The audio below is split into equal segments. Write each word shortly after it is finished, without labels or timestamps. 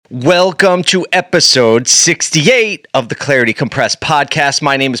Welcome to episode 68 of the Clarity Compressed podcast.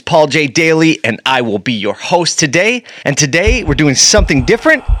 My name is Paul J. Daly, and I will be your host today. And today, we're doing something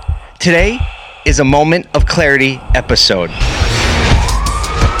different. Today is a Moment of Clarity episode.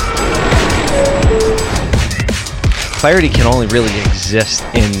 Clarity can only really exist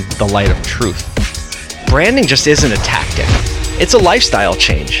in the light of truth. Branding just isn't a tactic. It's a lifestyle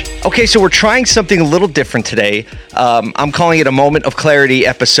change. Okay, so we're trying something a little different today. I'm calling it a Moment of Clarity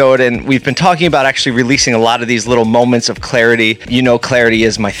episode, and we've been talking about actually releasing a lot of these little moments of clarity. You know, clarity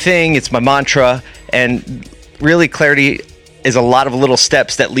is my thing, it's my mantra, and really clarity is a lot of little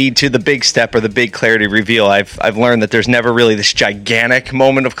steps that lead to the big step or the big clarity reveal. I've learned that there's never really this gigantic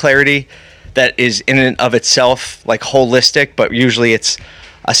moment of clarity that is in and of itself like holistic, but usually it's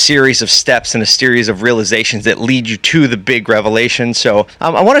a series of steps and a series of realizations that lead you to the big revelation. So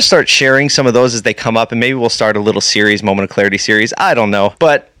I want to start sharing some of those as they come up, and maybe we'll start a little series, Moment of Clarity series. I don't know.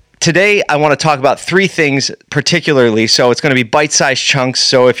 But today I want to talk about three things particularly. So it's going to be bite-sized chunks.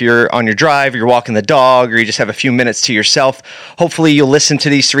 So if you're on your drive, you're walking the dog, or you just have a few minutes to yourself, hopefully you'll listen to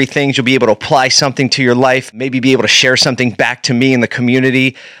these three things. You'll be able to apply something to your life, maybe be able to share something back to me in the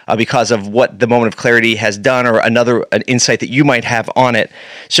community because of what the Moment of Clarity has done, or an insight that you might have on it.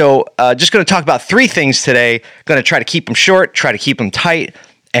 So just going to talk about three things today. Going to try to keep them short, try to keep them tight,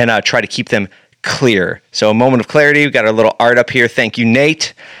 and try to keep them clear. So a Moment of Clarity. We've got our little art up here. Thank you,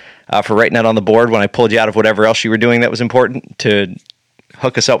 Nate, for writing that on the board when I pulled you out of whatever else you were doing that was important to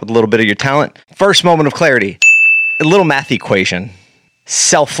hook us up with a little bit of your talent. First Moment of Clarity, a little math equation.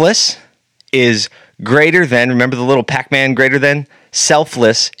 Selfless is greater than, remember the little Pac-Man greater than?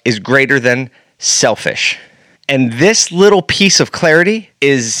 Selfless is greater than selfish. And this little piece of clarity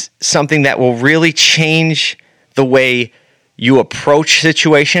is something that will really change the way you approach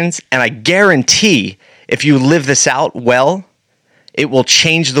situations. And I guarantee if you live this out well, it will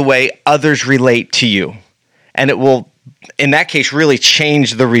change the way others relate to you. And it will, in that case, really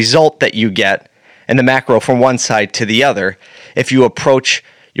change the result that you get in the macro from one side to the other. If you approach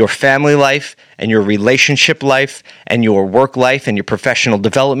your family life and your relationship life and your work life and your professional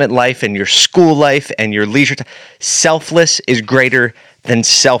development life and your school life and your leisure time, selfless is greater than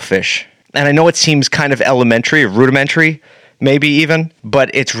selfish. And I know it seems kind of elementary or rudimentary, maybe even,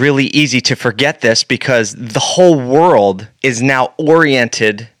 but it's really easy to forget this because the whole world is now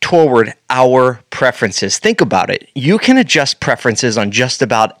oriented toward our preferences. Think about it. You can adjust preferences on just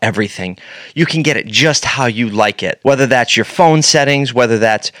about everything. You can get it just how you like it, whether that's your phone settings, whether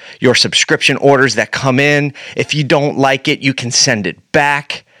that's your subscription orders that come in. If you don't like it, you can send it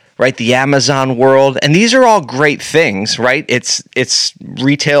back. Right, the Amazon world, and these are all great things, right? It's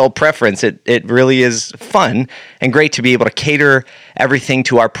retail preference. It really is fun and great to be able to cater everything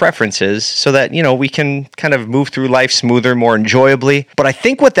to our preferences so that, you know, we can kind of move through life smoother, more enjoyably. But I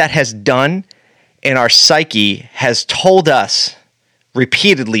think what that has done in our psyche has told us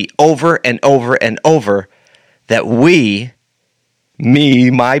repeatedly over and over and over that we, me,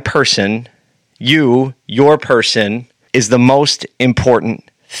 my person, you, your person, is the most important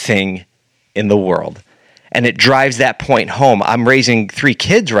thing in the world. And it drives that point home. I'm raising 3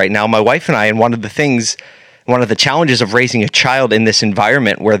 kids right now, my wife and I, and one of the challenges of raising a child in this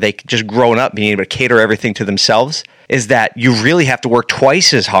environment where they just grown up being able to cater everything to themselves is that you really have to work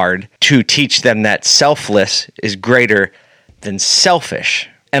twice as hard to teach them that selfless is greater than selfish.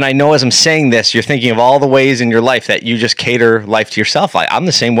 And I know as I'm saying this, you're thinking of all the ways in your life that you just cater life to yourself. I'm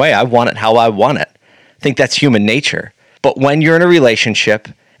the same way. I want it how I want it. I think that's human nature. But when you're in a relationship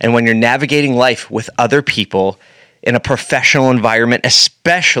and when you're navigating life with other people in a professional environment,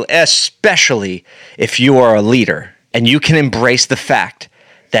 especially if you are a leader, and you can embrace the fact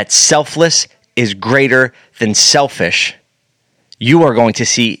that selfless is greater than selfish, you are going to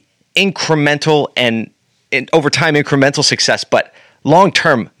see incremental and over time incremental success, but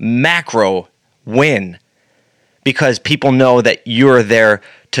long-term macro win because people know that you're there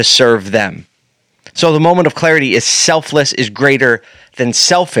to serve them. So the Moment of Clarity is selfless is greater than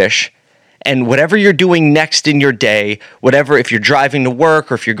selfish. And whatever you're doing next in your day, whatever, if you're driving to work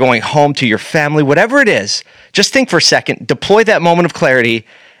or if you're going home to your family, whatever it is, just think for a second, deploy that Moment of Clarity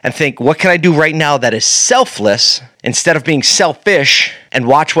and think, what can I do right now that is selfless instead of being selfish, and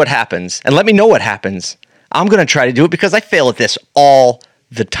watch what happens. And let me know what happens. I'm going to try to do it because I fail at this all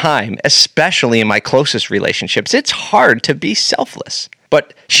the time, especially in my closest relationships. It's hard to be selfless.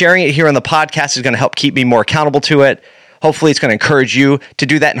 But sharing it here on the podcast is going to help keep me more accountable to it. Hopefully it's going to encourage you to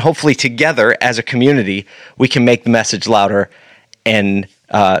do that. And hopefully together as a community, we can make the message louder and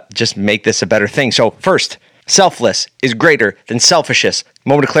just make this a better thing. So first, selfless is greater than selfishness.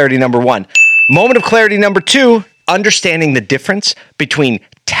 Moment of clarity number 1. Moment of clarity number 2, understanding the difference between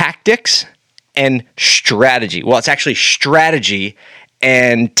tactics and strategy. Well, it's actually strategy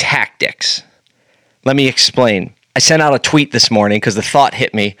and tactics. Let me explain. I sent out a tweet this morning because the thought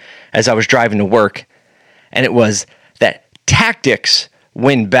hit me as I was driving to work, and it was that tactics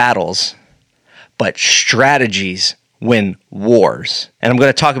win battles, but strategies win wars. And I'm going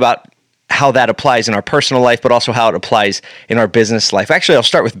to talk about how that applies in our personal life, but also how it applies in our business life. Actually, I'll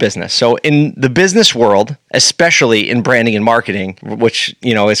start with business. So in the business world, especially in branding and marketing, which,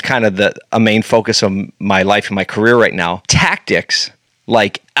 is kind of a main focus of my life and my career right now, tactics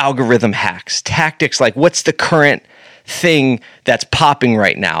like algorithm hacks, tactics like what's the current thing that's popping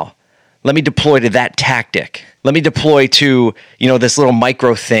right now? Let me deploy to that tactic. Let me deploy to, this little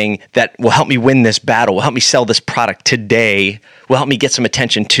micro thing that will help me win this battle, will help me sell this product today, will help me get some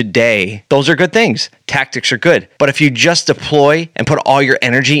attention today. Those are good things. Tactics are good. But if you just deploy and put all your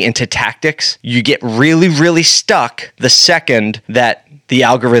energy into tactics, you get really, really stuck the second that the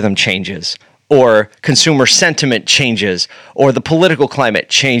algorithm changes, or consumer sentiment changes, or the political climate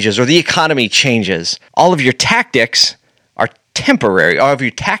changes, or the economy changes. All of your tactics are temporary. All of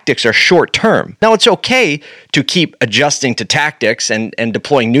your tactics are short term. Now, it's okay to keep adjusting to tactics and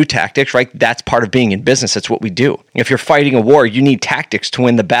deploying new tactics, right? That's part of being in business. That's what we do. If you're fighting a war, you need tactics to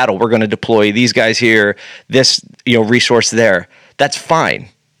win the battle. We're going to deploy these guys here, this resource there. That's fine.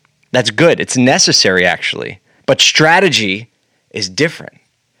 That's good. It's necessary, actually. But strategy is different.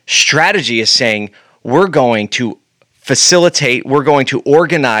 Strategy is saying we're going to facilitate, we're going to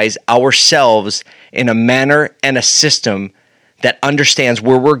organize ourselves in a manner and a system that understands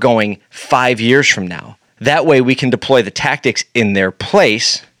where we're going 5 years from now. That way we can deploy the tactics in their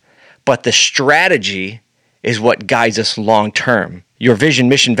place, but the strategy is what guides us long term. Your vision,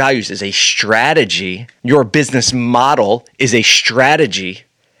 mission, values is a strategy. Your business model is a strategy.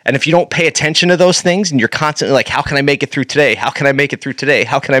 And if you don't pay attention to those things and you're constantly like, how can I make it through today? How can I make it through today?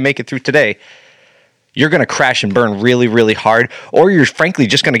 How can I make it through today? You're going to crash and burn really, really hard, or you're frankly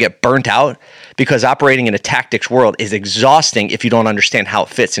just going to get burnt out, because operating in a tactics world is exhausting if you don't understand how it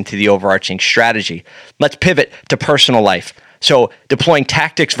fits into the overarching strategy. Let's pivot to personal life. So deploying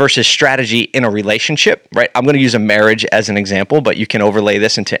tactics versus strategy in a relationship, right? I'm going to use a marriage as an example, but you can overlay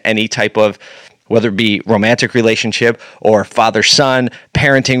this into any type of, whether it be romantic relationship or father-son,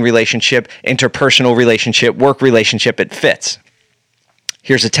 parenting relationship, interpersonal relationship, work relationship, it fits.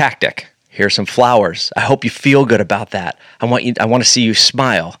 Here's a tactic. Here's some flowers. I hope you feel good about that. I want to see you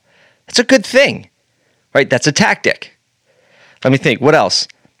smile. That's a good thing, right? That's a tactic. Let me think. What else?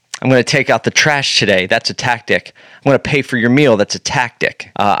 I'm going to take out the trash today. That's a tactic. I'm going to pay for your meal. That's a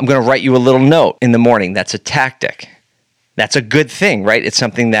tactic. I'm going to write you a little note in the morning. That's a tactic. That's a good thing, right? It's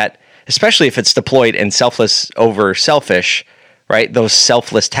something that, especially if it's deployed in selfless over selfish, right? Those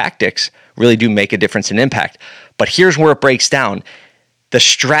selfless tactics really do make a difference and impact. But here's where it breaks down. The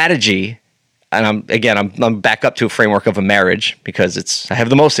strategy, and I'm back up to a framework of a marriage because I have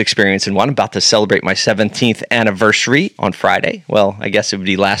the most experience in one. I'm about to celebrate my 17th anniversary on Friday. Well, I guess it would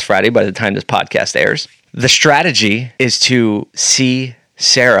be last Friday by the time this podcast airs. The strategy is to see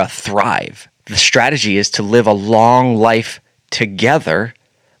Sarah thrive. The strategy is to live a long life together,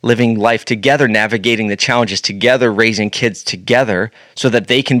 living life together, navigating the challenges together, raising kids together so that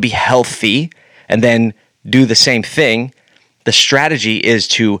they can be healthy and then do the same thing. The strategy is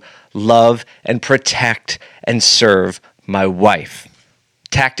to love and protect and serve my wife.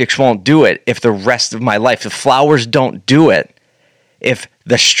 Tactics won't do it if the rest of my life, the flowers don't do it if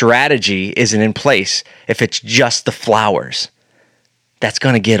the strategy isn't in place, if it's just the flowers. That's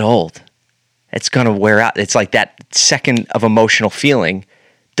going to get old. It's going to wear out. It's like that second of emotional feeling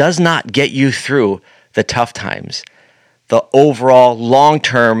does not get you through the tough times. The overall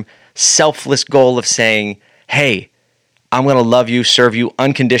long-term selfless goal of saying, hey, I'm going to love you, serve you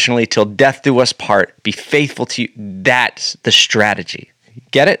unconditionally till death do us part, be faithful to you. That's the strategy.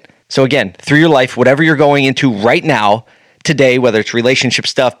 Get it? So again, through your life, whatever you're going into right now, today, whether it's relationship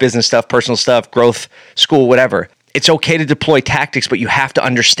stuff, business stuff, personal stuff, growth, school, whatever, it's okay to deploy tactics, but you have to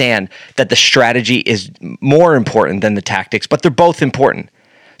understand that the strategy is more important than the tactics, but they're both important.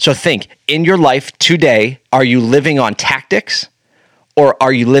 So think, in your life today, are you living on tactics or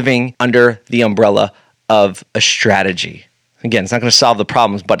are you living under the umbrella of a strategy? Again, it's not going to solve the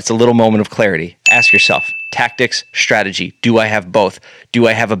problems, but it's a little moment of clarity. Ask yourself, tactics, strategy. Do I have both? Do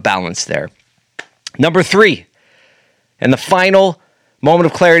I have a balance there? Number 3, and the final moment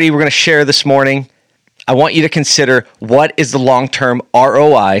of clarity we're going to share this morning, I want you to consider what is the long-term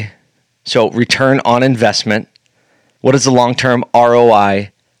ROI, so return on investment. What is the long-term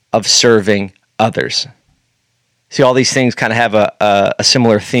ROI of serving others? See, all these things kind of have a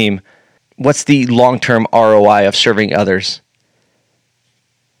similar theme. What's the long-term ROI of serving others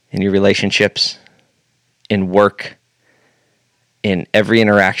in your relationships, in work, in every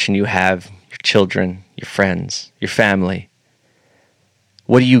interaction you have, your children, your friends, your family?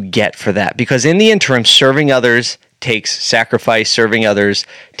 What do you get for that? Because in the interim, serving others takes sacrifice. Serving others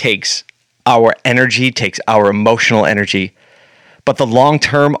takes our energy, takes our emotional energy. But the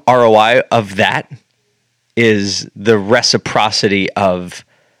long-term ROI of that is the reciprocity of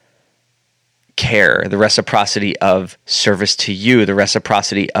care, the reciprocity of service to you, the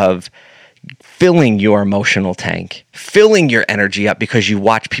reciprocity of filling your emotional tank, filling your energy up because you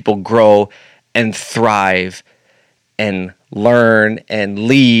watch people grow and thrive and learn and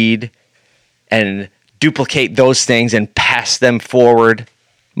lead and duplicate those things and pass them forward.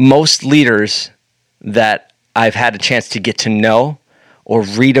 Most leaders that I've had a chance to get to know or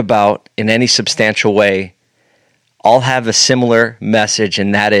read about in any substantial way all have a similar message,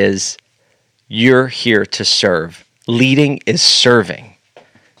 and that is, you're here to serve. Leading is serving.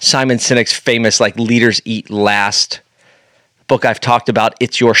 Simon Sinek's famous Leaders Eat Last book I've talked about,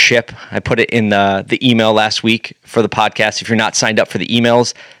 It's Your Ship. I put it in the email last week for the podcast. If you're not signed up for the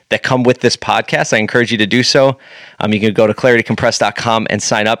emails that come with this podcast, I encourage you to do so. You can go to claritycompressed.com and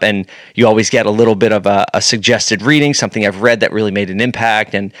sign up, and you always get a little bit of a suggested reading, something I've read that really made an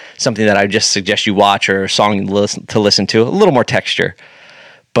impact, and something that I just suggest you watch, or a song to listen to, a little more texture.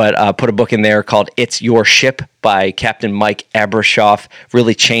 But put a book in there called It's Your Ship by Captain Mike Abrashoff.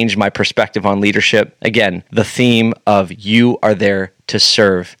 Really changed my perspective on leadership. Again, the theme of you are there to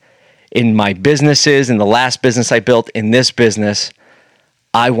serve. In my businesses, in the last business I built, in this business,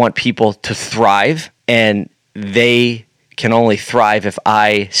 I want people to thrive, and they can only thrive if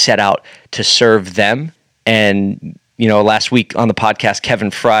I set out to serve them. And, last week on the podcast,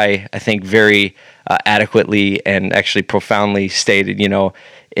 Kevin Fry, I think very adequately and actually profoundly stated,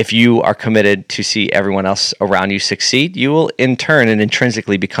 if you are committed to see everyone else around you succeed, you will in turn and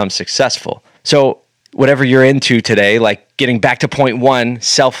intrinsically become successful. So whatever you're into today, getting back to point one,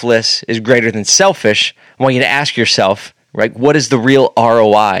 selfless is greater than selfish, I want you to ask yourself, right, what is the real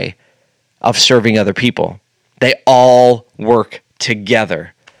ROI of serving other people? They all work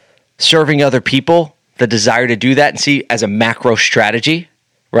together. Serving other people, the desire to do that and see as a macro strategy,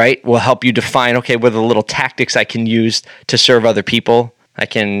 right, will help you define, okay, what are the little tactics I can use to serve other people? I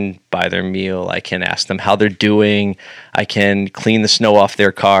can buy their meal. I can ask them how they're doing. I can clean the snow off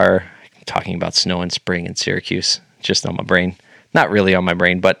their car. I'm talking about snow and spring in Syracuse, just on my brain. Not really on my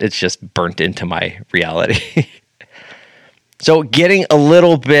brain, but it's just burnt into my reality. So getting a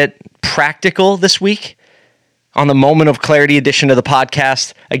little bit practical this week on the Moment of Clarity edition of the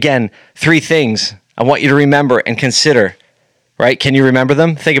podcast. Again, 3 things I want you to remember and consider, right? Can you remember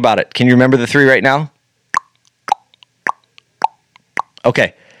them? Think about it. Can you remember the 3 right now?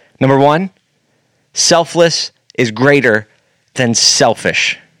 Okay, number 1, selfless is greater than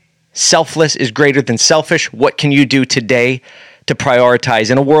selfish. Selfless is greater than selfish. What can you do today to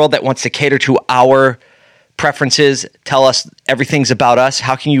prioritize? In a world that wants to cater to our preferences, tell us everything's about us,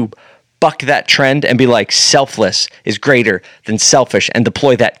 how can you buck that trend and be like, selfless is greater than selfish, and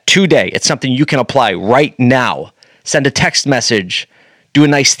deploy that today? It's something you can apply right now. Send a text message, do a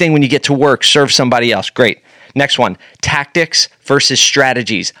nice thing when you get to work, serve somebody else. Great. Next one, tactics versus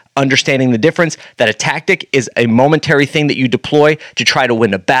strategies. Understanding the difference that a tactic is a momentary thing that you deploy to try to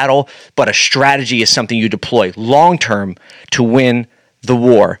win a battle, but a strategy is something you deploy long-term to win the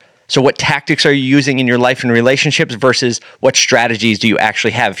war. So what tactics are you using in your life and relationships versus what strategies do you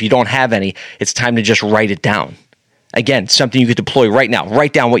actually have? If you don't have any, it's time to just write it down. Again, something you could deploy right now.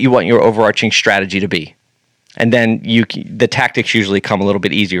 Write down what you want your overarching strategy to be. And then the tactics usually come a little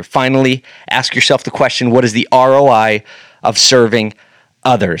bit easier. Finally, ask yourself the question, what is the ROI of serving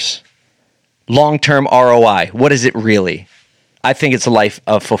others? Long-term ROI, what is it really? I think it's a life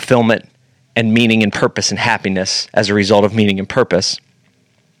of fulfillment and meaning and purpose and happiness as a result of meaning and purpose.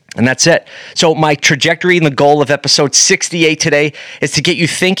 And that's it. So my trajectory and the goal of episode 68 today is to get you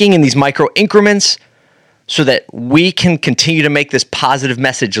thinking in these micro increments so that we can continue to make this positive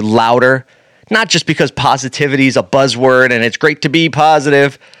message louder. Not just because positivity is a buzzword and it's great to be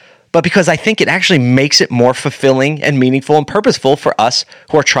positive, but because I think it actually makes it more fulfilling and meaningful and purposeful for us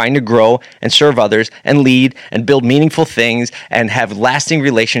who are trying to grow and serve others and lead and build meaningful things and have lasting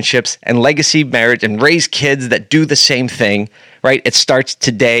relationships and legacy marriage and raise kids that do the same thing, right? It starts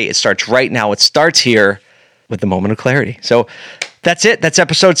today. It starts right now. It starts here with the Moment of Clarity. So that's it. That's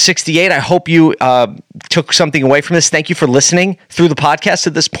episode 68. I hope you took something away from this. Thank you for listening through the podcast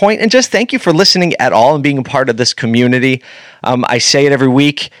at this point, and just thank you for listening at all and being a part of this community. I say it every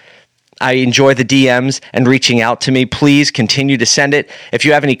week. I enjoy the DMs and reaching out to me. Please continue to send it. If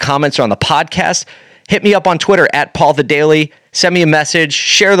you have any comments on the podcast, hit me up on Twitter at Paul the Daily. Send me a message,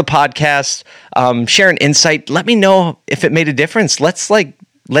 share the podcast, share an insight. Let me know if it made a difference. Let's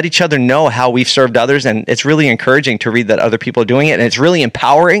let each other know how we've served others. And it's really encouraging to read that other people are doing it. And it's really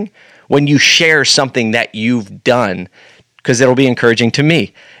empowering when you share something that you've done, because it'll be encouraging to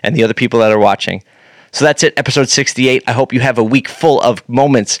me and the other people that are watching. So that's it, episode 68. I hope you have a week full of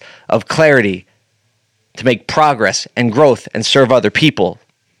moments of clarity to make progress and growth and serve other people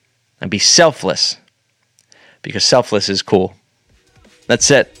and be selfless, because selfless is cool. That's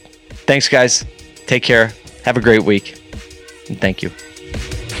it. Thanks, guys. Take care. Have a great week. And thank you.